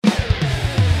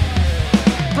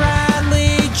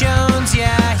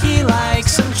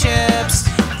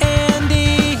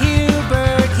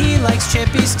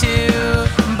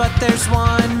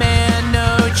one man,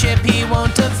 no chip he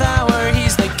won't devour.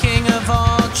 He's the king of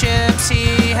all chips,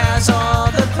 he has all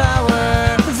the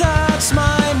power. That's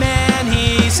my man,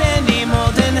 he's Andy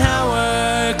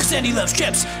Moldenhauer. 'Cause Andy loves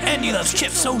chips,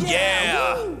 oh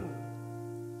yeah.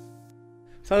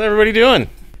 So how's everybody doing?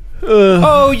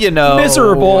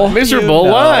 Miserable. Miserable?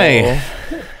 Why?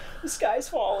 The sky's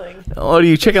falling. Oh, are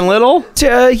you Chicken Little?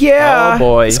 Yeah. Oh,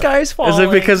 boy. The sky's falling. Is it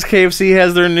because KFC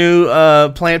has their new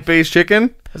plant-based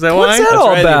chicken? Is that why? What's that all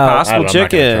right, the about? Impossible I'm not gonna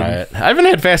chicken. try it. I haven't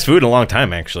had fast food in a long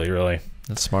time, actually, really.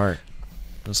 That's smart.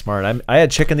 I had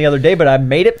chicken the other day, but I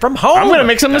made it from home. I'm going to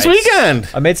make some this weekend.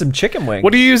 I made some chicken wings.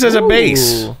 What do you use as a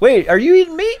base? Wait, are you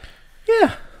eating meat?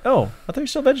 Yeah. Oh, I thought you were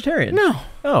still vegetarian. No.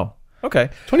 Oh, okay.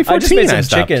 2014 I just made I some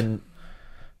stopped. chicken.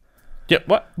 Yeah,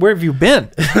 what? Where have you been?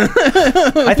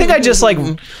 I think I just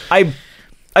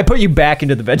I put you back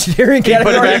into the vegetarian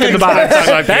category. Put it back in the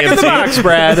box. Back in the box,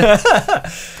 Brad.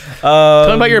 Tell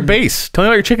me about your base. Tell me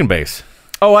about your chicken base.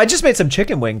 Oh, I just made some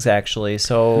chicken wings actually.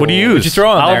 So What do you use? What'd you throw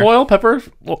on Olive there? oil, pepper,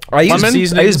 I use lemon?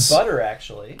 I use butter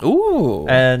actually, Ooh.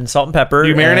 and salt and pepper. Do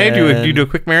you marinate? Do and- you do a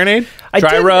quick marinade? I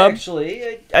Dry did, rub?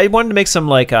 actually. I wanted to make some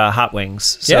like hot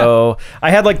wings. So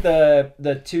I had like the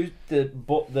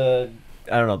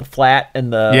I don't know, the flat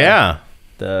and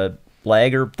the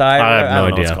leg or thigh. I have don't no know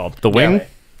what idea. it's called. The wing? Yeah.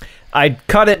 I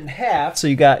cut it in half, so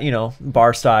you got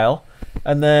bar style,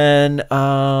 and then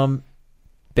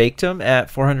baked them at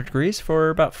 400 degrees for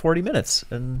about 40 minutes,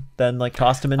 and then like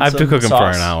tossed them in. I have to some cook them for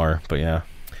sauce. an hour, but yeah.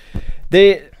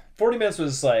 40 minutes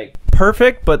was like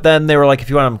perfect, but then they were like, if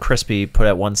you want them crispy, put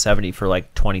at 170 for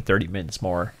like 20-30 minutes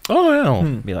more. Oh,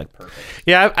 yeah. Be like perfect.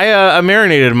 Yeah, I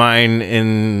marinated mine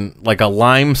in like a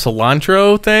lime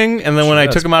cilantro thing, and then when I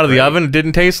took them out of the oven, it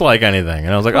didn't taste like anything.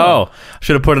 And I was like, I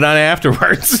should have put it on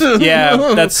afterwards.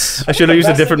 Yeah, that's. I should have used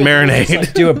a different marinade.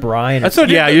 Like do a brine. That's what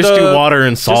Yeah, you just do water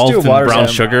and salt do and water, brown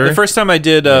salt, sugar. The first time I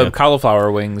did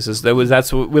cauliflower wings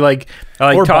that's what we like.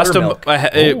 I Or tossed them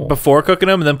buttermilk. before cooking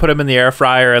them, and then put them in the air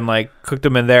fryer and like cooked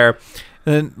them in there,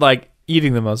 and then like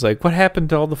eating them, I was like, what happened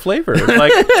to all the flavor?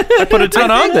 Like I put a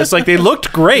ton on this. Like they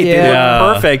looked great, they Yeah.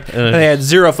 looked perfect, and they had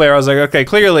zero flavor. I was like, okay,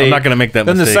 clearly I'm not gonna make that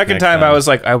Then the mistake second next time, time. I was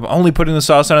like, I'm only putting the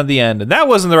sauce on at the end, and that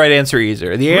wasn't the right answer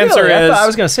either. The answer Really? is I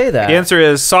was going to say that. the answer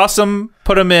is sauce them,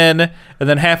 put them in, and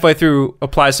then halfway through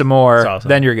apply some more. Sauce 'em.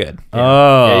 Then you're good.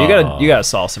 Oh. Yeah, you gotta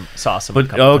sauce them. But a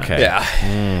couple times. okay.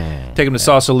 Yeah, take them to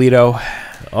Sausalito.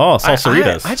 Oh,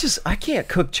 salsaritas. I can't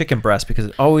cook chicken breast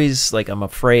because always like I'm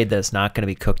afraid that it's not going to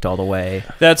be cooked all the way.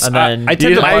 That's And then I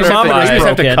tend to I just have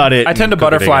to butterfly. cut it. I tend to and cook it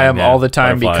butterfly again. them all the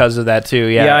time Butterfly. because of that too.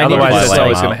 Yeah, Yeah, I need to otherwise slice it's them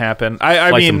always out. going to happen. I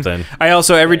Slice mean, them thin. I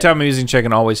also every time I'm using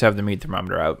chicken, I always have the meat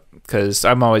thermometer out because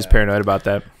I'm always paranoid about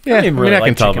that. Yeah, I don't even really I can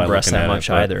like tell chicken by breast looking that at much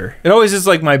it, but- either. It always is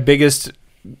like my biggest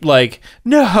like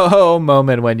no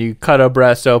moment when you cut a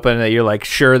breast open that you're like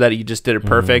sure that you just did it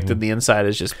perfect and the inside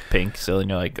is just pink. So then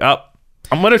you're like, oh.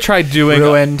 I'm going to try doing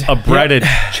Ruined. a breaded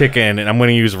chicken, and I'm going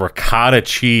to use ricotta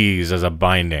cheese as a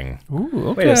binding. Ooh,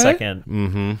 okay. Wait a second.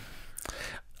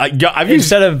 Yeah, I've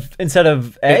used... Instead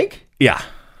of egg. Yeah.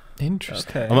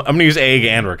 Interesting. I'm going to use egg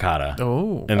and ricotta.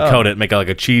 Oh, And coat it, make it like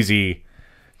a cheesy,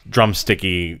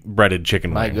 drumsticky, breaded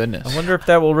chicken my wing. goodness. I wonder if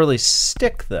that will really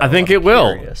stick though. I think I'm it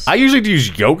will. curious. I usually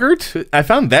use yogurt. I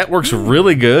found that works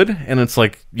really good, and it's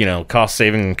like, cost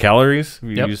saving calories. You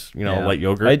Yep. use, Yeah. light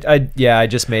yogurt. I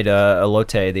just made a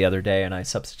elote the other day and I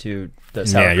substitute the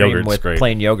sour cream yogurt's with great.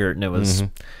 plain yogurt and it was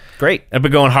great. I've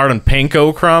been going hard on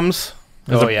panko crumbs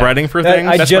as Oh, a yeah. breading for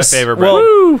things. That's my favorite bread.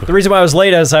 Well, the reason why I was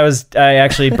late is I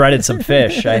actually breaded some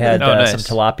fish. I had Oh, nice. some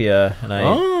tilapia and I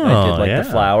did like yeah. the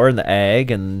flour and the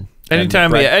egg and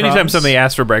Anytime breadcrumbs. somebody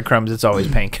asks for breadcrumbs, it's always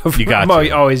panko. You got I'm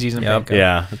to. always using Yep. panko.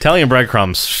 Yeah, Italian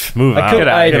breadcrumbs. Move out. cooked-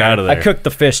 Get out of there. I cooked the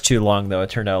fish too long though. It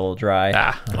turned out a little dry.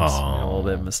 Ah. That was a little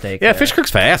bit of a mistake. Yeah, there. fish cooks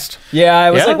fast. Yeah,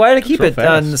 I was Yeah, like, why did I keep it's it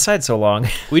real on fast. the side so long?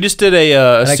 We just did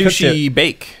a I cooked sushi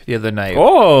bake the other night.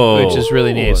 Oh, Which is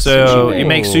really neat. Ooh, So sushi you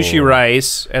make bake. sushi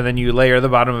rice, and then you layer the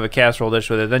bottom of a casserole dish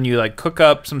with it. Then you like cook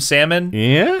up some salmon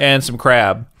Yeah. and some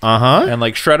crab, and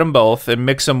like shred them both and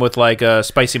mix them with like a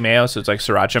spicy mayo. So it's like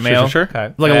sriracha mayo, Sure.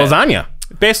 Okay. Like a lasagna.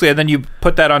 Basically, and then you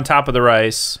put that on top of the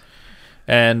rice,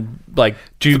 and like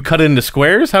Do you cut it into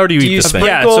squares? How do you eat you this thing?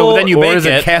 yeah. So then you or bake is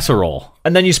it it. casserole?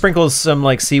 And then you sprinkle some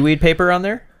like seaweed paper on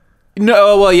there.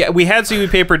 No, well, yeah, we had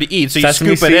seaweed paper to eat, so you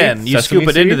Sesame scoop it seed? in. You Sesame scoop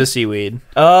it into seed? the seaweed.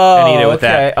 Oh, And eat it with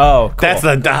that. Oh, cool. That's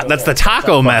the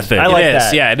taco method. I like It is,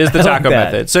 that. yeah, it is the I like taco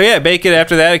that. method. So yeah, bake it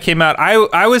after that. It came out.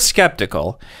 I was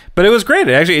skeptical, but it was great.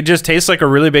 It just tastes like a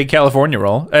really big California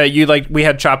roll. We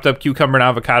had chopped up cucumber and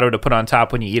avocado to put on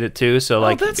top when you eat it too. So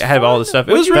like that's I have all this stuff.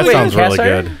 It was That really sounds really Cast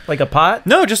iron? good. Like a pot?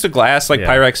 no, just a glass like Yeah.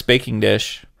 Pyrex baking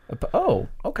dish. Oh,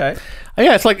 okay.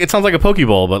 Yeah, it sounds like a poke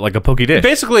bowl, but like a poke dish. It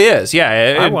basically is.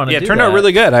 Yeah, I wanna it do turned out that.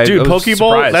 really good. Dude, I was poke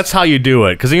bowl, surprised. that's how you do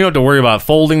it. Because you don't have to worry about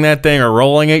folding that thing or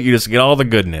rolling it. You just get all the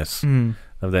goodness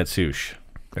of that sushi.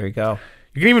 There you go.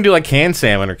 You can even do like canned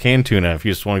salmon or canned tuna if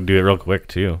you just want to do it real quick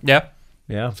too. Yeah.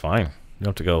 Yeah. It's fine. You don't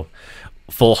have to go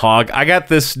full hog. I got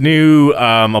this new,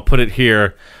 I'll put it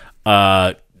here,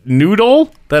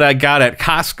 noodle that I got at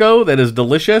Costco that is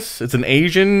delicious. It's an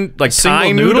Asian, like Single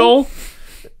Thai noodle?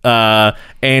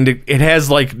 and it has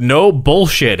like no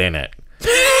bullshit in it.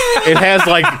 It has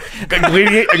like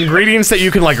ingredients that you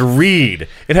can like read.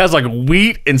 It has like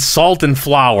wheat and salt and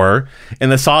flour,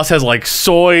 and the sauce has like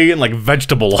soy and like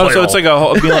vegetable oil. Oh, so it's like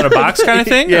a meal in a box kind of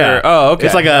thing? Yeah. Or- oh, okay.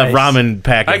 It's like a ramen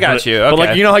packet. I got but- you. But like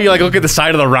Okay. you know how you like look at the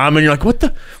side of the ramen, you're like,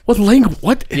 what language?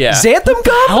 What? Yeah. Xanthan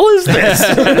gum? Hell is this?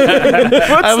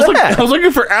 I was that? I was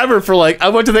looking forever for like I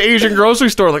went to the Asian grocery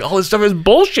store like all this stuff is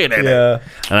bullshit in it,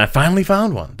 and I finally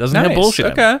found one. Doesn't have Nice. bullshit.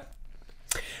 In it. Okay.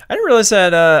 I didn't realize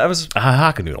that I was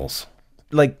Hakka noodles.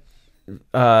 like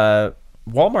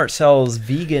Walmart sells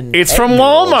vegan. It's egg from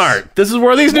noodles. Walmart. This is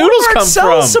where these noodles Walmart come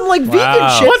sells from. some like vegan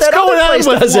Wow. shit. What's that going other on place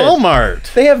with doesn't.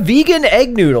 Walmart? They have vegan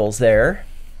egg noodles there.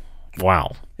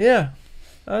 Wow. Yeah,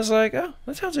 I was like, oh,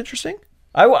 that sounds interesting.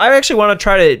 I actually want to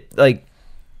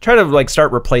try to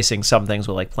start replacing some things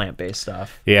with like plant-based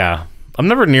stuff. Yeah, I'm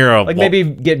never near a Like maybe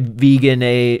get vegan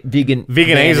vegan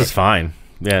mayonnaise. A's is fine.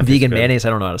 Yeah, it tastes Vegan good. mayonnaise. I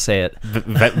don't know how to say it.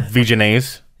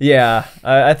 Veganese. Yeah,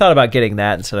 I thought about getting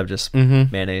that instead of just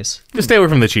mayonnaise. Just stay away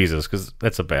from the cheeses because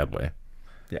that's a bad way.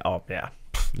 Yeah. Oh yeah.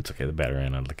 It's okay. The battery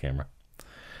ran out of the camera.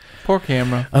 Poor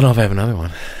camera. I don't know if I have another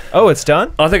one. Oh, it's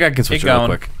done. I think I can switch Keep it real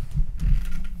going. quick.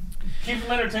 Keep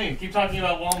them entertained. Keep talking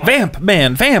about Walmart. Vamp,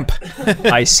 man, vamp.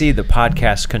 I see the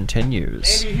podcast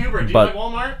continues. Andy Huber, do you But- like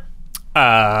Walmart?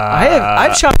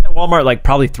 I've shopped at Walmart like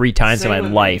probably 3 times in Same my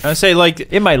with life. I say like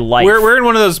In my life. we're in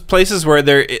one of those places where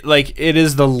it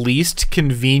is the least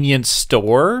convenient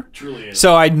store. Truly is.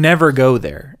 So I never go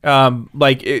there.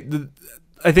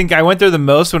 I think I went there the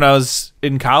most when I was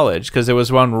in college because there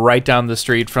was one right down the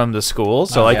street from the school.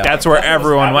 So yeah. that's where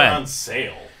everyone on went.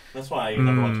 sale. That's why I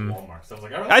never went to Walmart. So I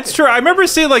was like, That's true. I remember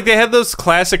seeing like they had those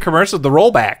classic commercials, the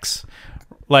rollbacks.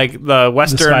 Like the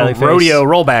Western smiley face. rodeo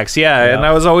rollbacks, yeah. And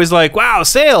I was always like, "Wow,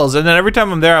 sales!" And then every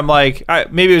time I'm there, I'm like,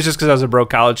 maybe it was just because I was a broke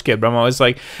college kid, but I'm always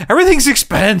like, "Everything's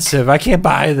expensive. I can't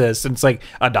buy this." And it's like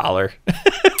 $1.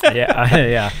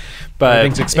 yeah. But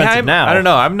Everything's expensive now. I don't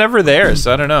know. I'm never there,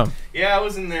 so I don't know. yeah, I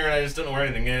was in there and I just don't know where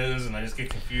anything is, and I just get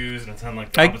confused, and it's on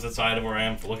like the opposite side of where I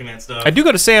am for looking at stuff. I do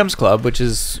go to Sam's Club, which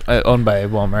is owned by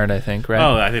Walmart, I think, right?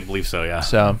 Oh, I believe so. Yeah.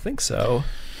 So I think so.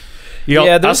 Yeah,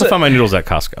 Yeah, I there's also a- found my noodles at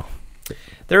Costco.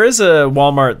 There is a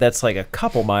Walmart that's like a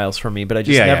couple miles from me, but I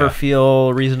just Yeah, never yeah. feel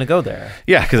a reason to go there.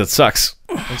 Yeah, because it sucks.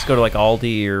 Let's go to like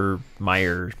Aldi or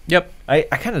Meijer. yep. I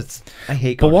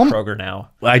hate going Walmart- to Kroger now.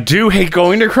 I do hate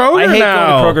going to Kroger. I hate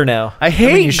now. going to Kroger now. I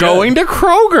hate you should. going to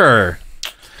Kroger.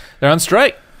 They're on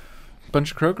strike.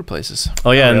 Bunch of Kroger places.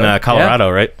 Oh yeah, in Colorado,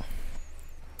 right?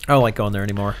 I don't like going there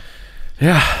anymore.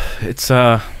 Yeah, it's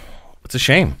a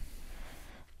shame.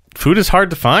 Food is hard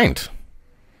to find.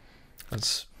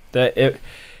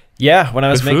 Yeah, when I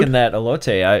was Good food? making that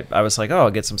elote, I was like, oh, I'll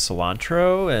get some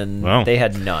cilantro, and Wow. they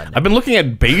had none. I've been looking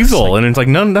at basil, and it's like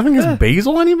nothing has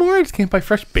basil anymore. I just can't buy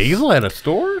fresh basil at a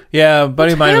store. Yeah, a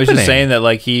buddy of mine was just happening? saying that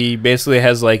like he basically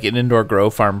has like an indoor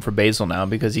grow farm for basil now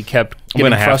because he kept I'm getting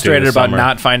gonna have to frustrated this about summer.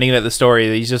 not finding it at the store.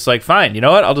 He's just like, fine, you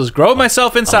know what? I'll just grow it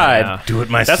myself inside. yeah. Do it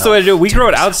myself. That's the way to do it. We grow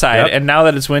it outside, Yep. and now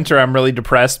that it's winter, I'm really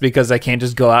depressed because I can't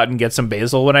just go out and get some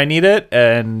basil when I need it.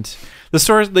 And the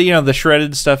stores, the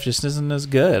shredded stuff just isn't as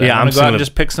good. Yeah, I'm I'm gonna go out and gonna-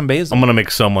 just pick some basil. I'm gonna make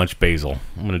so much basil.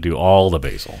 I'm gonna do all the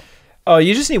basil. Oh,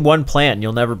 you just need one plant, and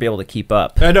you'll never be able to keep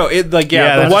up. I know it. Like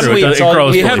Yeah, the that's one true. we It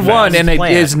grows we really had fast. one, and it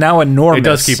Plant. is now enormous. It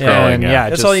does keep growing, And, yeah.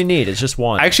 That's just- all you need. It's just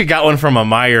one. I actually got one from a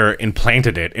Meyer and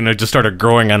planted it, and it just started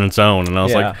growing on its own. And I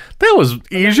was Yeah. like, that was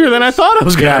easier than I thought it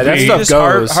was Yeah, gonna that be. you stuff just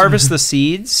goes. harvest the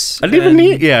seeds. I didn't even and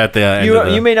need. Yeah, at the end of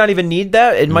the, You may not even need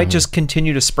that. It might just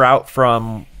continue to sprout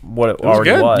from what it was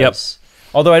already good. was. Yep.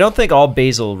 Although I don't think all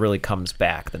basil really comes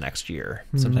back the next year.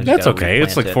 Sometimes you That's gotta okay.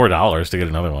 It's replant like it. $4 to get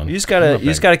another one. You just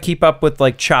gotta keep up with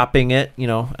like chopping it,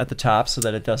 at the top so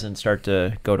that it doesn't start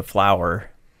to go to flour.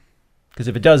 Because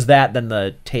if it does that, then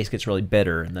the taste gets really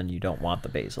bitter, and then you don't want the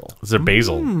basil. It's a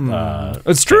basil.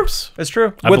 It's true. tips. It's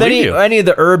true. I With believe you. any of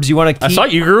the herbs, you want to I keep. saw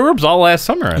you grew herbs all last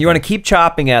summer. You want to keep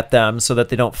chopping at them so that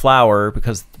they don't flour,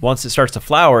 because once it starts to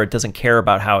flour, it doesn't care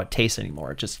about how it tastes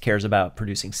anymore. It just cares about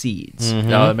producing seeds.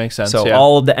 No, that makes sense. So yeah.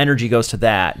 all of the energy goes to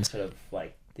that instead of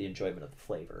like the enjoyment of the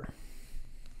flavor.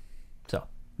 So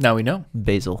now we know.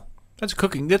 basil. That's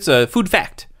cooking. That's a food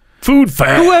fact. Food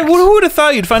fact. Who would have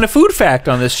thought you'd find a food fact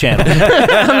on this channel?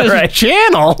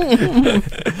 Channel.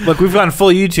 Look, we've gone full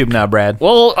YouTube now, Brad.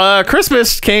 Well,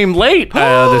 Christmas came late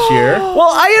this year. Well,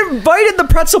 I invited the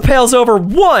Pretzel Pals over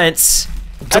once,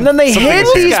 and then they hid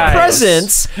these guys.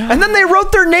 presents, and then they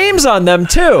wrote their names on them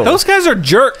too. Those guys are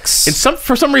jerks.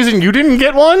 For some reason, you didn't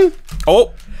get one.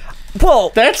 Oh,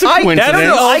 well, That's a coincidence. I don't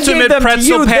know. I Ultimate gave them to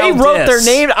Pretzel you. They Pal wrote their diss.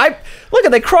 name. Look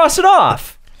at they cross it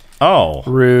off. Oh,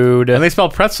 rude. and they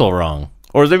spelled pretzel wrong,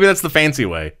 or maybe that's the fancy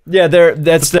way. Yeah,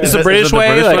 that's It's the British the way,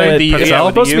 British like way? with the Pretzel? There's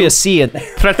with supposed to the be U. a C in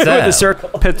there Pretzel. with a circle.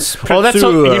 Oh, that's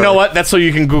so. You know what? That's so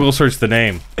you can Google search the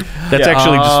name. That's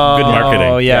actually just good marketing.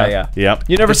 Oh yeah, Yeah. Yep.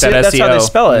 You never Get see that that's how they SEO.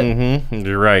 spell it Mm-hmm.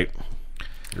 You're right.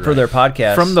 for their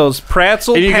podcast. From those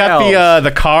Pretzel And you Pals. got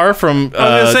the car from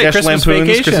gonna say, National Christmas Lampoon's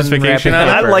Vacation Christmas Vacation. wrapping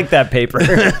on it. I like that paper.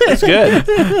 It's good.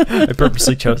 I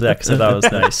purposely chose that because I thought it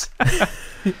was nice.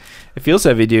 It feels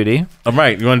heavy duty. All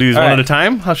right, you want to do these All one right. at a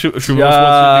time? How should what's the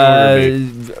order be?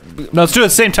 No, let's do it at the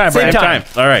same time, Same Brad.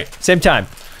 time. All right. Same time.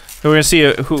 We're gonna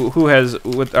see who has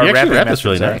with our You actually wrapping wrap this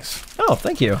really methods. nice. Oh,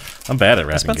 thank you. I'm bad at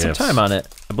wrapping Spent some gifts. time on it.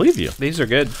 I believe you. These are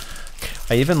good.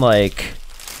 I even like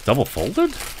Double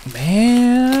folded?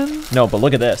 Man. no, but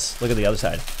look at this. Look at the other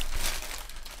side.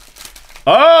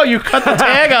 Oh, you cut the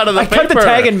tag out of the I paper. cut the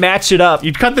tag and matched it up.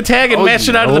 You cut the tag and matched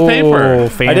it out of the paper.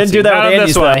 Fancy. I didn't do that Not with on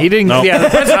Andy's, this one. though. He didn't. No. Yeah, the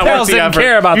Pretzel Not worth Pals the didn't effort.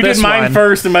 care about you this did mine one.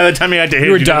 first, and by the time you got to his,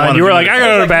 You were done. You were like, I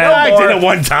gotta go to bed. I did it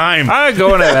one time. I'm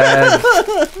going to bed.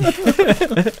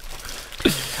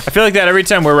 I feel like that every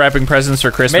time we're wrapping presents for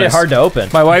Christmas. Made it hard to open.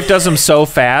 My wife does them so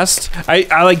fast. I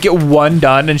like get one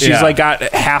done, and she's Yeah. like got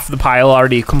half the pile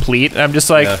already complete. And I'm just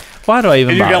like, Yeah. why do I even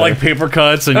And you bother? got like paper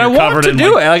cuts, and I you're want covered to in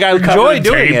do like, it. Like I covered enjoy in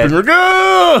doing tape, it. And you're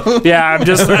like, Yeah, I'm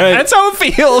just. That's how it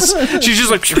feels. She's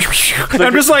just like.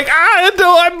 I'm just like,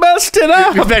 I messed it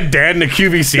up. It's that dad in a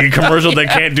QVC commercial that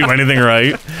can't do anything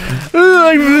right.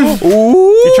 Ooh.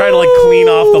 You try to like clean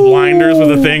off the blinders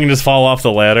with a thing and just fall off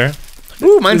the ladder.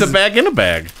 Ooh, mine's a bag in a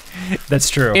bag. That's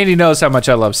true. Andy knows how much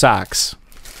I love socks.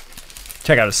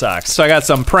 Check out his socks. So I got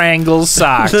some Pringles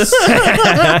socks. You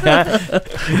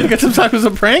got some socks with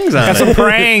some prangs on Got it. some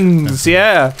Prangs,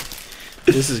 yeah.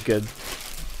 This is good.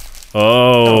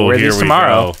 Oh, wear here these we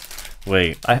tomorrow. go.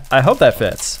 Wait, I hope that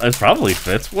fits. it probably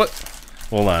fits. What?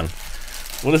 Hold on.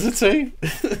 What does it say?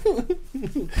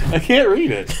 I can't read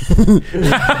it.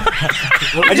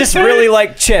 I just really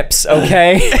like chips,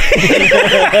 okay?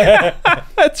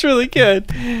 That's really good.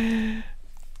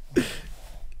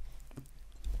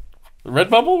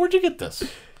 Redbubble? Where'd you get this? It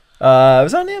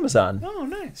was on Amazon. Oh,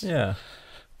 nice. Yeah.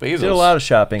 Bezos. Did a lot of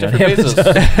shopping on Jeffrey Amazon.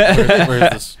 Bezos. Where's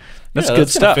this? That's Yeah, good gonna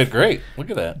stuff. Fit great. Look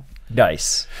at that.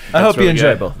 Nice. I hope you really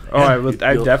enjoy good. both. Oh,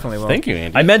 I definitely will. Thank you,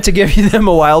 Andy. I meant to give you them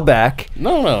a while back,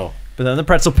 No. but then the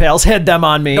Pretzel Pals had them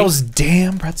on me. Those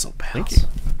damn Pretzel Pals.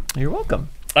 You're welcome.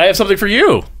 I have something for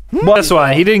you. That's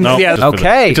why he didn't. No, Yeah. just for the-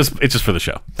 Okay. it's just for the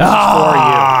show.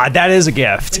 Ah, that is a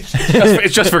gift.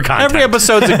 It's just for content. Every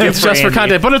episode's a gift It's just for Andy.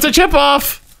 content, but it's a chip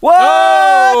off. What?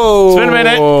 Oh, It's been a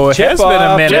minute. It has been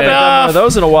a minute. Chip Haven't done off. one of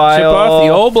those in a while. Chip off the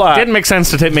old block. Didn't make sense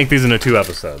to make these into 2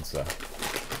 episodes. So.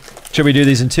 Should we do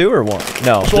these in 2 or 1?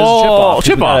 No. This is Whoa,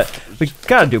 chip chip off. off. We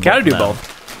gotta do both. Gotta do now.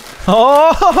 both.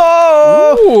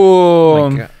 Oh!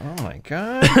 Ooh. Oh my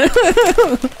god.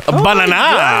 A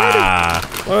banana.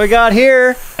 What do we got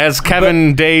here? As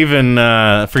Kevin, Dave, and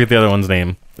I forget the other one's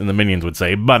name, and the minions would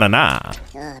say, banana.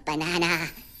 Banana.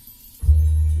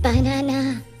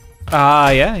 Banana. Ah,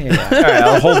 yeah. All right,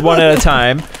 I'll hold one at a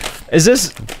time. Is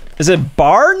it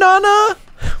bar nana?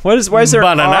 Why is there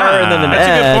an Banana. R and then an That's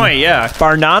a N? good point. Yeah.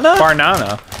 Barnana?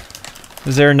 Barnana.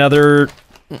 Is there another?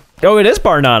 Oh, it is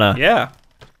Barnana. Yeah.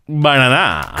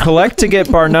 Banana. Collect to get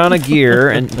Barnana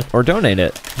gear or donate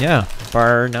it. Yeah,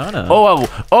 Barnana.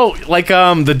 Oh, like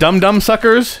the Dum Dum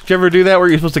Suckers. Did you ever do that where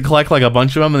you're supposed to collect like a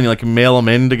bunch of them and you like mail them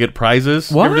in to get prizes?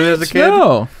 Did you ever do that as a kid?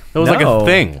 No. That was like No. a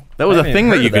thing. That was I a haven't thing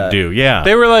heard that you of could that. do. Yeah.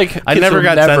 They were like, I kids never will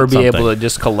got never sent be able something. to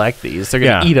just collect these. They're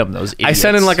gonna Yeah. eat them. Those idiots. I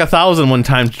sent in like 1,000 one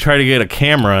time to try to get a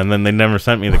camera, and then they never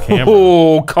sent me the camera.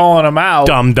 Oh, calling them out.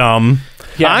 Dum dum.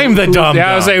 Yeah, I'm the dum.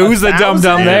 Yeah, I was like, who's the dumb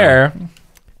 1,000? there?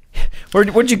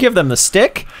 What'd you give them? The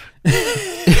stick?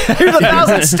 Here's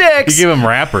 1,000 sticks. You give them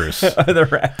rappers. the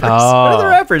rappers. Oh. What do the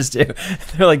rappers do?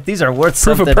 They're like, these are worth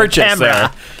Proof of something. purchase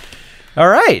camera. All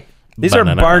right. These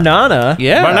Banana. are Barnana.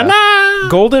 Yeah. Banana.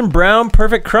 Golden brown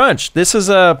perfect crunch. This is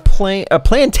a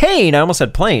plantain. I almost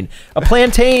said plain. A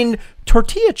plantain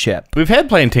tortilla chip. We've had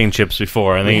plantain chips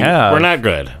before, and have. we're not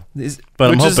good. These-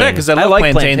 But Which I'm is that hoping. because I I love like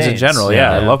plantains in plantains. general.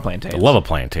 Yeah, I Yeah. love plantains. I love a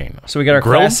plantain. So we got our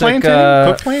Grilled classic plantain,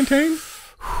 cooked plantain.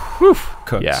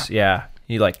 cooks. Yeah. Yeah.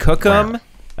 You like cook them.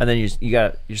 and then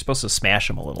you're supposed to smash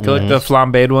them a little. Like the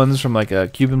flambéed ones from like a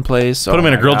Cuban place. Put them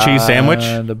in a grilled cheese sandwich.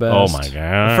 The best. Oh my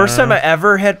god! First time I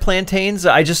ever had plantains,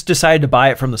 I just decided to buy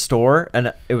it from the store,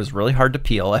 and it was really hard to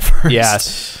peel at first.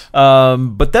 Yes.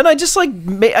 But then I just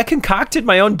I concocted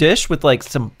my own dish with like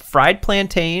some fried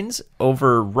plantains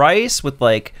over rice with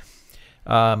like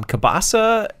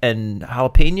kielbasa and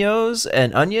jalapenos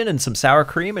and onion and some sour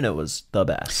cream, and it was the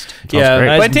best. Yeah, great.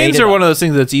 I just plantains made it are one up. of those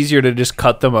things that's easier to just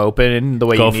cut them open the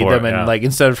way Go you need for them, it, and yeah. like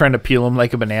instead of trying to peel them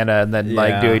like a banana and then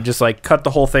like Yeah. just like cut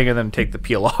the whole thing and then take the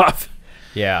peel off.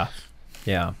 Yeah.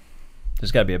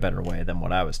 There's got to be a better way than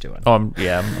what I was doing. Oh,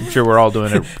 I'm sure we're all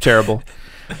doing it terrible.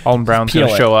 Alton Brown's Peel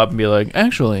gonna it. show up and be like,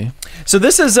 actually, So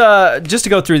this is just to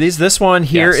go through these. This one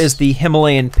here Yes. is the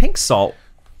Himalayan pink salt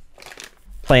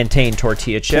plantain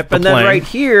tortilla chip, the and then plain. right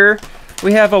here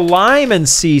we have a lime and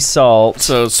sea salt.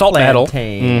 so salt battle,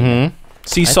 plantain.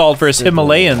 sea salt versus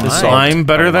Himalayan Lime. salt. Lime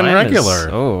better than Lime is- regular.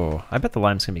 oh, I bet the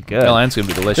lime's gonna be good. Oh, that's gonna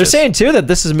be delicious. They're saying too that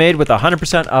this is made with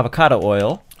 100% avocado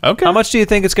oil. okay. How much do you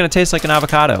think it's gonna taste like an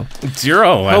avocado?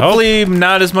 0. I hope. Hopefully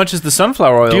not as much as the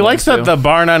sunflower oil. Do you like ones the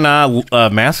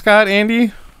Barnana mascot,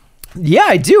 Andy? Yeah,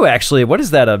 I do actually. What is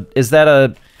that? Is that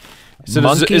a Is it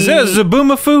monkey? is it a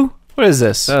Zaboomafoo? What is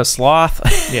this? a sloth?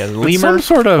 Yeah, It's lemur. some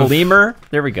sort A of lemur?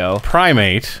 There we go.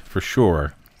 primate for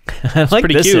sure. I like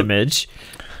pretty this cute. image,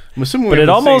 I'm assuming we but have it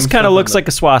the almost same kind of stuff looks on like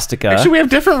a swastika. the- Actually, we have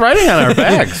different writing on our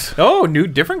bags. Oh,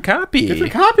 different copy.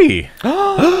 Different copy.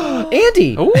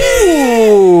 Andy.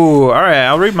 Ooh, all right.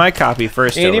 I'll read my copy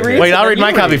first. Andy, over read here. Wait, I'll then read my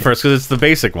you copy read. first because it's the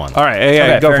basic one. All right, yeah,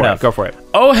 Okay, go fair for enough. it. Go for it.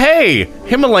 Oh, hey,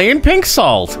 Himalayan pink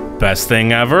salt. Best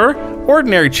thing ever.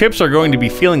 Ordinary chips are going to be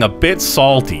feeling a bit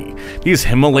salty. These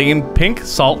Himalayan pink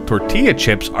salt tortilla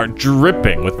chips are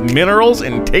dripping with minerals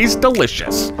and taste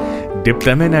delicious. Dip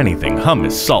them in anything,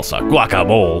 hummus, salsa,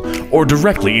 guacamole, or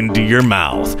directly into your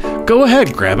mouth. Go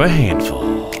ahead, grab a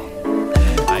handful.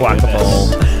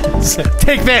 Guacamole.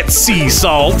 Take that, sea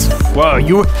salt. Whoa, are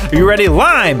you ready?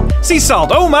 Lime, sea salt.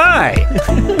 Oh my!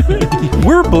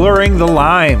 We're blurring the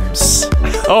limes.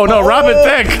 Oh no, Robin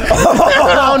Thicke!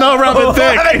 Oh no, Robin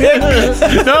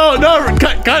Thicke! No,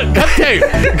 cut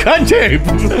tape! Cut tape!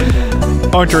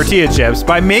 On tortilla chips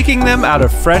by making them out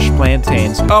of fresh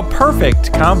plantains, a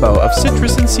perfect combo of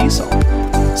citrus and sea salt.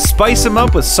 Spice them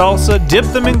up with salsa, dip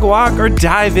them in guac, or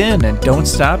dive in and don't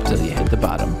stop till you hit the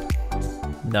bottom.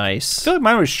 I Nice. feel like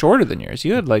mine was shorter than yours.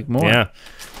 You had like more. Yeah.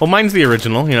 Well, mine's the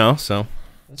original, so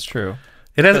That's true.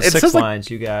 it has. Got It 6 says like lines.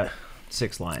 You got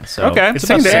 6 lines. So Okay. It's a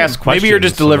thing to ask Maybe your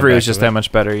just questions on the delivery back was just of it. that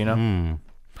much better, you know?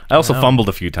 I also fumbled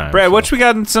a few times. Brad, so. what we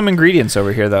got in some ingredients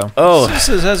over here, though? Oh, this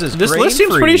is This list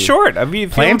seems pretty short. I mean,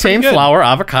 plantain flour,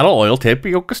 avocado oil,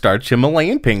 tapioca starch,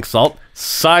 Himalayan pink salt,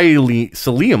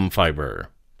 psyllium fiber,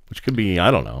 which could be,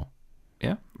 I don't know.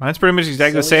 Yeah, mine's pretty much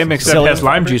exactly the same, except it has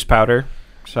lime juice powder,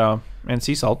 so and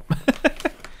sea salt,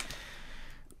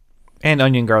 and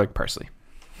onion, garlic, parsley.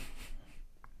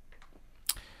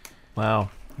 Wow.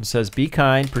 It says, be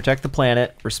kind, protect the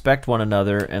planet, respect one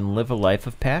another, and live a life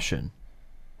of passion.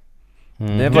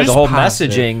 They have like a Just whole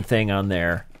positive. messaging thing on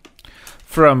there.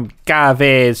 From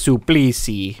Cave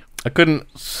Suplicy. I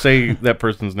couldn't say that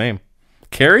person's name.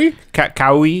 Carrie?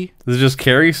 Kawi. Is it just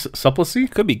Carrie Supplicy?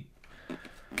 Could be.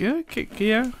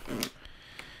 Yeah.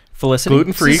 Felicity?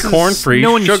 Gluten-free, This is- corn-free,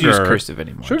 no one sugar. uses cursive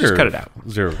anymore. Sugar. Just cut it out.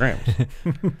 0 grams.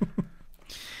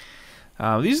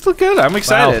 These look good. I'm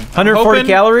excited. 140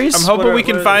 calories? I'm hoping What are- we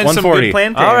can what are- find some 140. good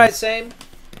plantains. All right, same.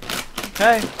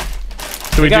 Okay.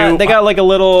 So we do. They got like a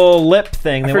little lip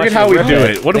thing. They forget want you how to we rip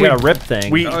do it. What do They we- got a rip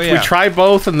thing. We Oh, yeah. we try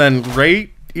both and then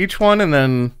rate each one and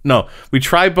then we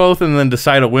try both and then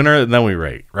decide a winner and then we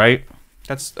rate, right?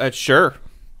 That's sure.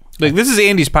 Like this is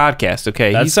Andy's podcast.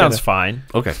 Okay, that He's sounds gotta- fine.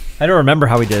 Okay. I don't remember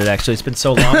how we did it actually. It's been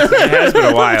so long. It has been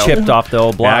a while. Chipped off the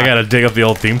old Yeah, block. I gotta dig up the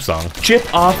old theme song. Chip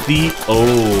off the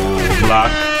old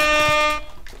block.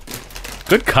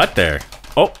 Good cut there.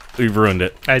 Oh, we ruined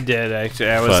it. I did actually.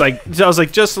 I was But-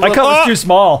 like just. A My little, cut was too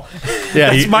small.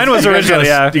 Yeah, mine was you guys original, gotta-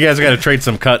 yeah. You guys got to trade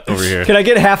some cut over here. Can I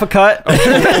get half a cut?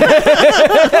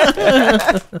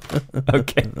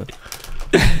 Okay.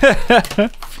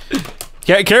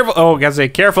 Yeah, careful. Oh, gotta say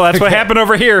careful. That's what happened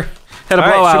over here. Had a All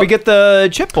blowout. right, should we get the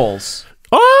chip bowls?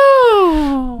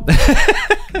 Oh,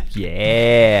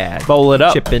 Yeah. bowl it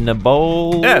up? Chip in the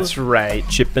bowl. That's right.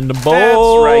 Chip in the bowl.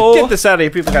 That's right. Get this out of here.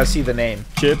 People gotta see the name.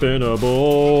 Chip in a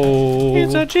bowl.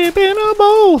 It's a chip in a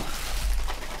bowl.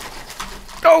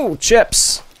 Oh,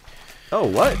 chips. Oh,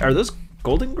 what? Are those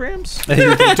golden grams? They do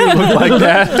look like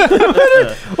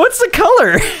that. What's the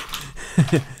color?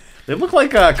 they look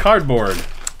like cardboard.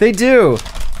 They do.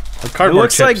 A It cardboard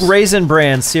looks chips. like Raisin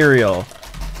Bran cereal.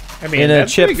 I mean, In a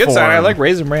that's chip pretty good sign. I form. like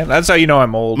Raisin Bran. That's how you know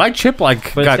I'm old. My chip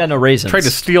like But it's got no raisins. tried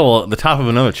to steal the top of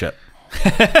another chip.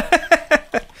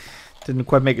 Didn't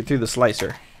quite make it through the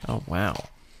slicer. Oh wow.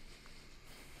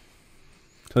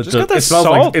 So Just got that it smells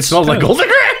salt. like Golden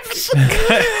Grams.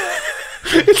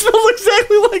 It smells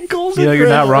exactly like Golden Yeah, you're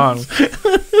not wrong.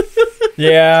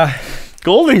 Yeah.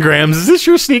 Golden Grams. Is this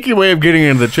your sneaky way of getting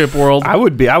into the chip world? I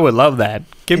would love that.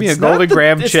 Give me a Golden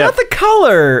Graham It's chip. not the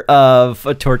color of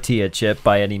a tortilla chip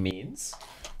by any means.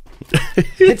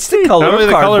 It's the color Not of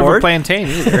really the color of a cardboard. plantain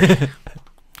either.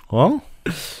 Well,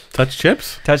 touch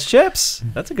chips. Touch chips.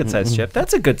 That's a good sized chip.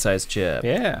 That's a good sized chip.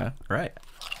 Yeah. Right.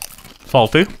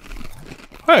 Salty.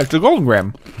 Oh, it's a Golden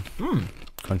Graham.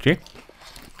 Crunchy.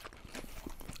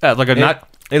 Yeah, it's like a not.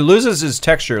 It loses its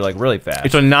texture like really fast.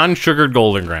 It's a non-sugared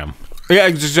Golden Graham. Yeah,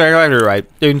 exactly right.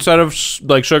 Instead of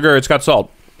like sugar, it's got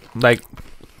salt. Like,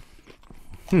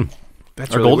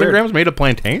 that's Are really Golden weird. Grams made of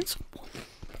plantains?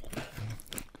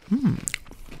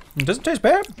 It doesn't taste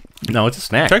bad. No, it's a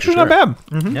snack. Texture's for not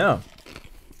sure. bad. No.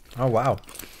 Oh wow.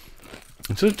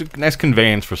 It's just a nice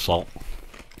conveyance for salt.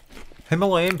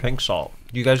 Himalayan pink salt.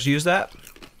 Do you guys use that?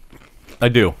 I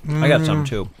do. I got some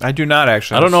too. I do not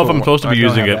actually. I don't know if I'm supposed to be I don't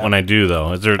using have it that. when I do,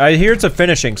 though. Is there? I hear it's a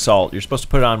finishing salt. You're supposed to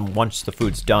put it on once the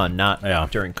food's done, not Yeah.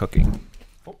 during cooking.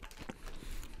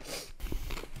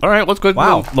 All right, let's go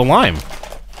Wow. to the lime.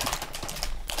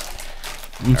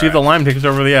 And see if the lime takes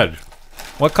over the edge.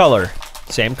 What color?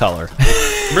 Same color.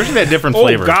 We're just had different Oh,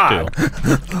 flavors God.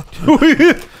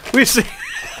 too. we see.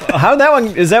 How that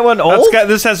one is that one old?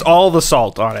 This has all the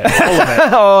salt on it. All of it.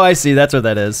 Oh, I see. That's what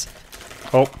that is.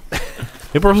 Oh.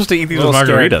 Maybe we're supposed to eat these A with little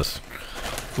scared. margaritas.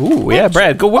 Ooh, yeah,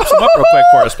 Brad, go whip some up real quick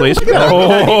for us, please.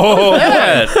 Oh,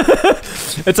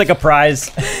 It's like a prize.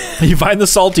 You find the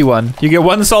salty one. You get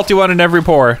one salty one in every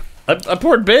pour. I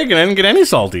poured big and I didn't get any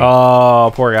salty.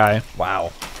 Oh, poor guy.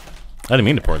 Wow. I didn't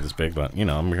mean to pour this big, but you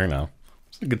know, I'm here now.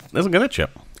 That's a good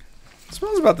chip. It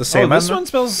smells about the Oh, same. this one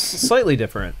smells slightly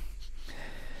different.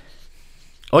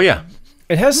 Oh yeah,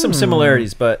 It has some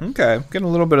similarities, but Okay, getting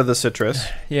a little bit of the citrus.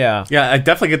 yeah. yeah. I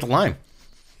definitely get the lime.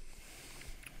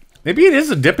 Maybe it is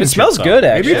a dipping. It chip, smells though. good,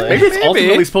 Maybe, actually. maybe it's Maybe.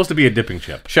 ultimately supposed to be a dipping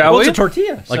chip, Shall Well, we? it's a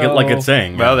tortilla. like it's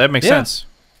saying. Well, yeah. that makes Yeah. sense.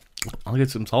 I'll get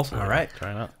some salsa. All right.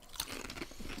 try it out.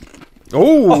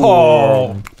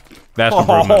 Oh, Vast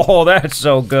improvement. Oh, that's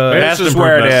so good. Yeah. this is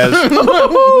where it is.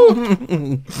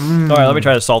 All right, let me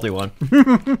try the salty one.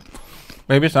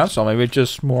 Maybe it's not salt. Maybe it's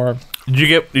just more.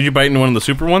 Did you bite into one of the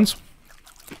super ones?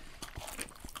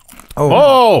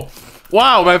 Oh,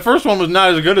 Wow, my first one was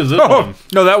not as good as this one.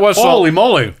 no, that was salt. Holy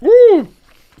moly! Woo!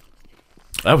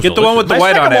 That was Get the one with the My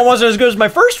white second on it. one wasn't as good as my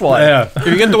first one. yeah. If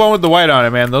you get the one with the white on it,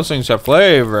 man, those things have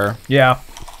flavor. Yeah.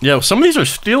 Yeah, some of these are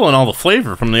stealing all the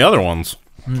flavor from the other ones.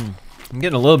 I'm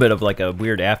getting a little bit of like a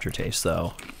weird aftertaste,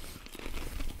 though.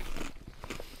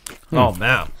 Oh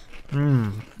man.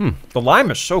 The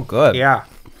lime is so good. Yeah.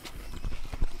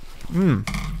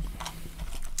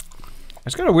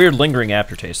 It's got a weird lingering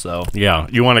aftertaste, though. Yeah,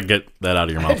 you want to get that out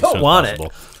of your mouth. don't as soon as want it.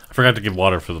 possible. I forgot to give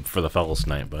water for the fellas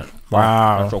tonight, but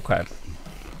Wow. That's okay.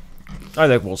 I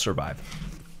think we'll survive.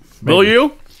 will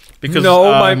you? Because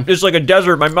it's like a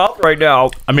desert in my mouth right now.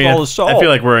 I mean, all the I salt. feel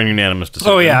like we're a unanimous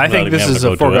decision. Oh yeah, I Not think even this having is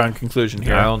to a go to it. foregone conclusion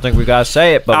here. I don't think we gotta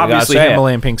say it, but Obviously, we gotta say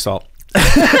Himalayan pink salt.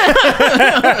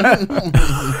 it.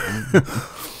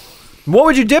 What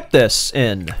would you dip this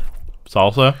in?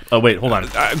 Salsa. Oh wait, hold on.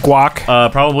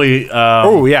 Guac. Probably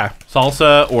Oh yeah.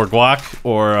 salsa or guac,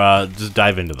 or just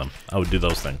dive into them. I would do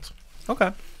those things.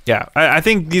 Okay. Yeah, I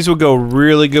think these would go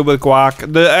really good with guac.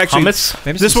 Hummus?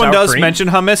 Maybe This some one sour does cream? mention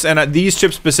hummus, and these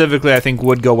chips specifically, I think,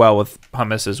 would go well with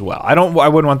hummus as well. I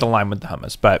wouldn't want the lime with the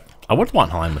hummus, but I would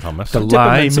want lime with hummus. Dip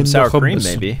 'em in some sour cream,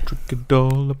 maybe.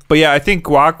 But yeah, I think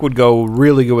guac would go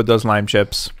really good with those lime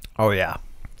chips. Oh yeah,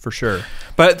 for sure.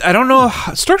 But I don't know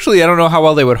structurally. I don't know how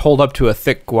well they would hold up to a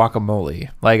thick guacamole.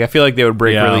 Like I feel like they would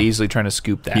break Yeah. really easily trying to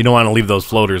scoop that. You don't want to leave those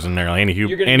floaters in there. Andy You're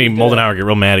gonna Andy need to- Moldenhauer get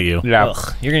real mad at you. yeah,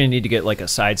 Ugh, you're gonna need to get like a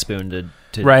side spoon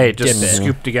to right. dip Just it.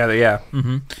 scoop together. Yeah.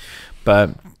 Mm-hmm. But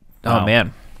Wow. oh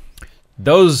man,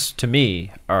 Those to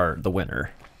me are the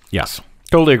winner. Yes.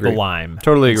 totally The agree. lime.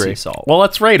 Totally and agree. Sea salt. Well,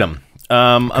 let's rate them.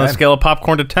 On a scale of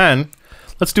popcorn to 10,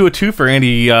 let's do a 2 for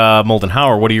Andy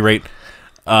Moldenhauer. What do you rate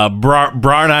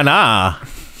Branana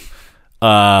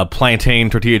plantain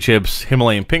tortilla chips,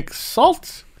 Himalayan pink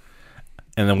salt?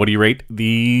 And then what do you rate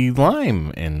the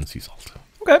lime and sea salt?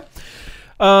 Okay.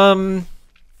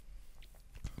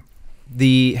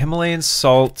 The Himalayan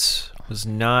salt was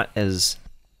not as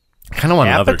I kind of want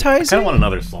another. I Appetizing? kind of want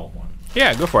another salt one.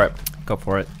 Yeah, go for it. go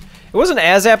for it. It wasn't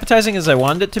as appetizing as I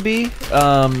wanted it to be.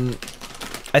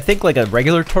 I think like a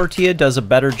regular tortilla does a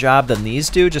better job than these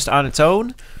do just on its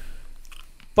own.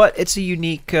 but it's a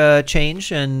unique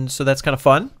change, and so that's kind of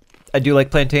fun. I do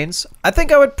like plantains. I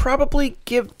think I would probably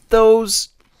give those,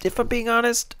 if I'm being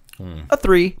honest, a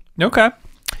 3. Okay.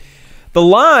 The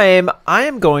lime, I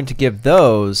am going to give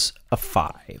those a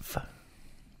 5.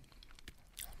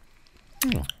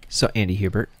 So Andy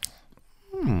Hubert,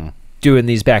 doing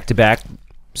these back to back,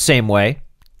 same way,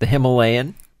 the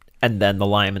Himalayan, and then the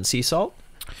lime and sea salt.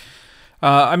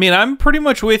 I mean, I'm pretty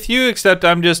much with you, except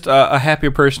I'm just a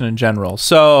happier person in general.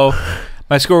 So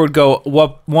my score would go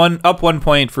up 1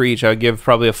 point for each. I would give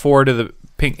probably a 4 to the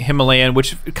pink Himalayan,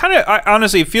 which kind of,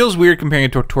 honestly, it feels weird comparing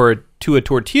it to a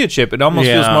tortilla chip. It almost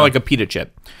feels more like a pita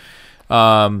chip,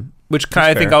 which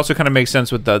I think also kind of makes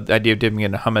sense with the idea of dipping it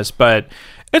into hummus. But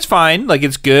it's fine. Like,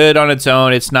 it's good on its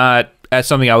own. It's not as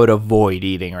something I would avoid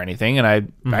eating or anything. And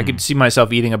I could see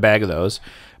myself eating a bag of those.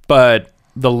 But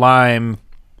the lime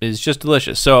is just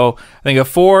delicious. So I think a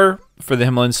 4 for the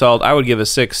Himalayan salt. I would give a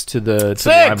 6 to the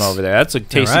lime over there. That's a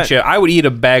tasty chip. I would eat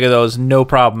a bag of those no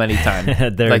problem anytime.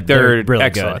 they're really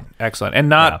excellent. Good. Excellent. And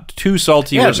not too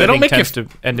salty, which they I don't think make tends to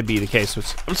end to be the case. I'm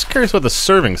just curious about the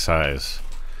serving size.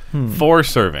 4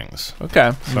 servings.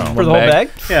 Okay. So, For the whole bag?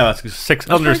 Yeah, that's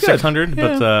under 600,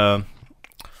 but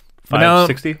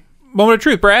 560. Moment of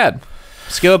truth, Brad.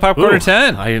 Scale of popcorn Ooh, to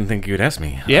 10. I didn't think you'd ask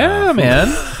me. Yeah, man.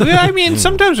 Yeah, I mean,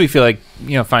 sometimes we feel like,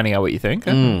 finding out what you think.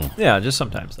 Yeah, just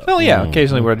sometimes though. Well, yeah,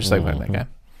 occasionally we're just like, that guy.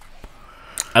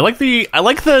 I like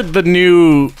the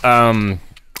new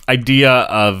idea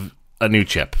of a new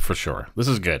chip for sure. This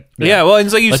is good. Yeah, well,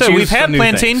 it's like you Let's said, use we've had some new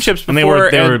plantain things. chips And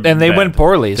before, and they bad. went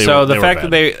poorly. They So were- the they were fact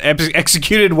that bad. they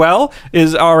executed well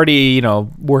is already,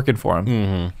 working for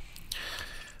them.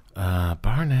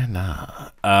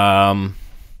 Banana.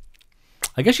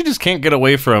 I guess you just can't get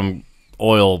away from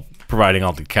oil providing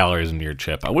all the calories into your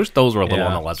chip. I wish those were a little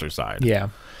on the lesser side. Yeah.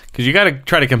 Because you got to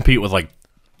try to compete with like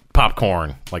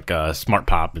popcorn, like Smart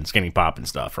Pop and Skinny Pop and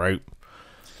stuff, right?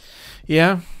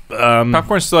 Yeah.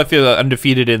 Popcorn still, I feel,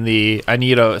 undefeated in the I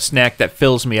need a snack that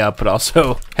fills me up but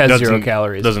also has 0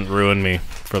 calories. Doesn't ruin me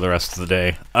for the rest of the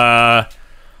day. I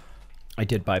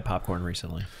did buy popcorn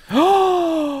recently.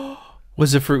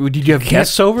 Was it for? Did you have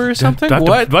guests over or something? Do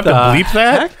I have to bleep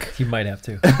that? You might have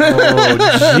to.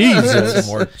 Oh, Jesus.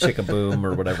 Some more Chicka Boom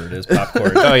or whatever it is,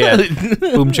 popcorn. Oh, yeah.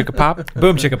 Boom Chicka Pop.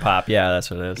 Boom Chicka Pop. Yeah,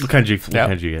 that's what it is. What kind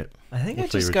did you get? I think I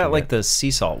What just flavors got you like get? the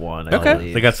sea salt one. I Okay.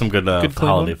 believe. They got some good, clean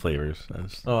holiday one. flavors.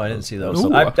 Oh, I didn't see those.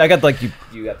 Ooh. I got like you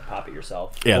got to pop it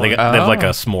yourself. Yeah, they have like a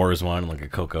s'mores one, like a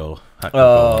cocoa. Hot cocoa.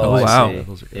 Oh, Oh, I wow.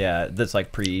 see. Yeah, that's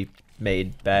like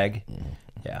pre-made bag.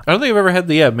 Yeah. I don't think I've ever had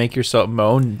the make yourself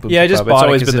own. Boom Yeah, I Chicka just Pop. bought It's it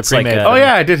always 'cause been the it's like pre-made. a- Oh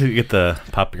yeah, I did get the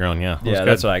pop your own. Yeah, Yeah,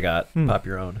 that's what I got. Pop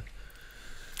your own.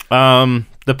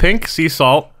 The pink sea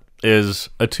salt is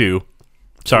a 2.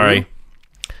 Sorry.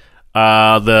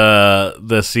 The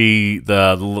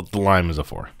lime is a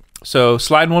 4. So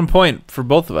slide 1 point for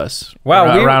both of us.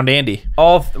 Wow, around Andy.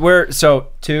 We're so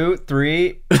 2,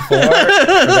 3, 4 for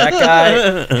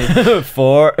that guy.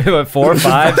 4,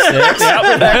 5, 6.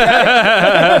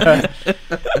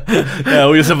 Yeah,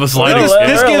 we just have a sliding This- scale.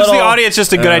 This We're a gives the little- audience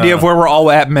just a good idea of where we're all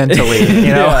at mentally.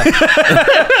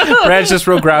 Brad's just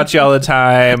real grouchy all the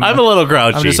time. I'm a little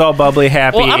grouchy. I'm just all bubbly,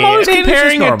 happy. well, I'm always And it's just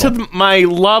comparing it to normal. my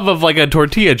love of like a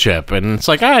tortilla chip, and it's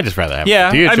like I'd just rather have a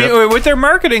Yeah, tortilla I chip. mean, with their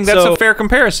marketing, that's So- a fair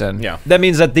comparison. Yeah. That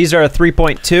means that these are a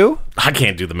 3.2, I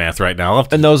can't do the math right now. I'll have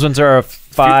to and those ones are a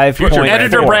 5.4.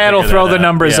 Editor Brad will throw the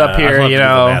numbers up here,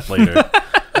 I'll have to do the math later.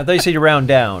 I thought you said you round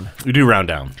down. We do round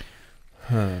down.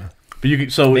 But you can,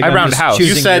 so Maybe I I'm round just house. you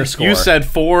choosing your score. said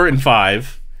 4 and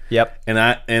 5, Yep. and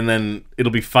then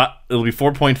it'll be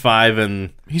 4.5 and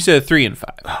He said 3 and 5.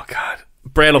 oh god,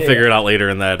 Brad will figure it out later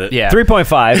in the edit. Yeah.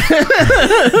 3.5.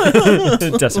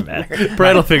 It doesn't matter.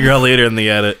 Brad will figure out later in the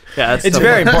edit. Yeah, It's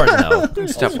very important though.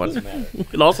 It's a tough one.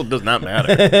 It also does not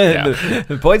matter. Yeah.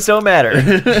 The points don't matter.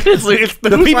 It's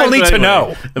the people need to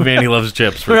know. If Andy loves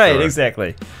chips, for Right, sure.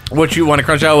 exactly. What you want to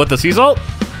crunch out with the sea salt?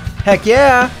 Heck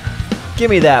yeah. Give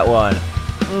me that one.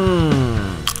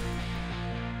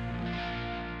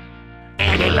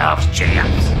 Andy loves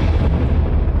chips.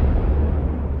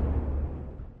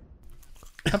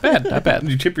 Not bad. Not bad.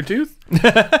 Did you chip your tooth?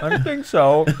 I think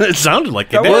so. It sounded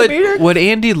like it Would- did. Would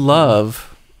Andy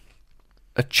love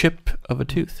a chip of a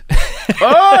tooth?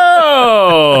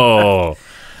 Oh,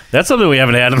 that's something we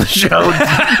haven't had on the show.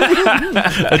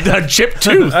 a chip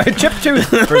tooth. Chip tooth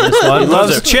for this one.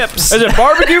 Loves chips. Is it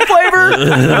barbecue flavor?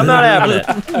 I'm not having it.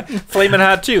 Flaming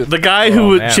hot tooth. The guy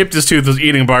who man. chipped his tooth was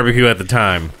eating barbecue at the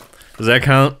time. Does that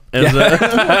count? As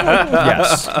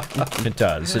Yes, it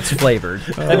does. It's flavored.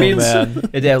 That means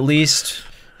it at least,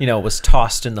 was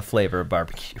tossed in the flavor of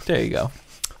barbecue. There you go.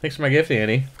 Thanks for my gift,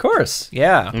 Andy. Of course.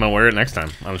 Yeah. I'm gonna wear it next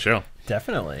time on the show.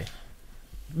 Definitely.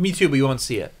 Me too, but you won't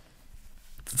see it.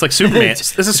 It's like Superman.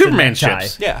 This is Superman tie.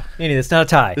 chips. Yeah. Meaning it's not a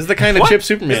tie. This is the kind of chip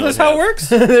Superman. Isn't this would how it have. works?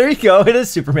 There you go. It is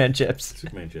Superman chips.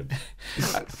 Superman chips.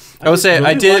 I would say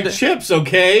I did. like chips,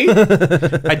 okay?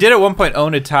 I did at one point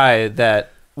own a tie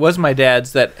that was my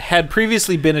dad's that had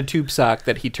previously been a tube sock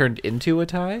that he turned into a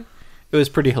tie. It was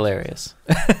pretty hilarious.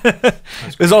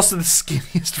 It was also the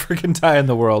skinniest freaking tie in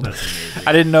the world.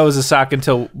 I didn't know it was a sock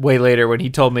until way later when he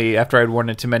told me after I'd worn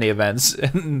it to many events,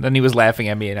 and then he was laughing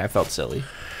at me, and I felt silly.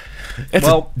 It's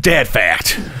a dad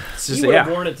fact. It's just, You would have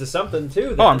yeah. worn it to something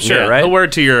too. Oh, I'm sure, Yeah, right? I'll wear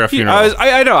it to your funeral.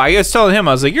 I know. I was telling him,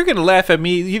 I was like, "You're gonna laugh at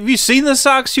me. Have you seen the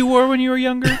socks you wore when you were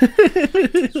younger?"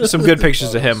 Some good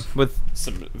pictures of him with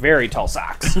some very tall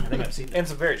socks. I think I've seen, and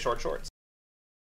some very short shorts.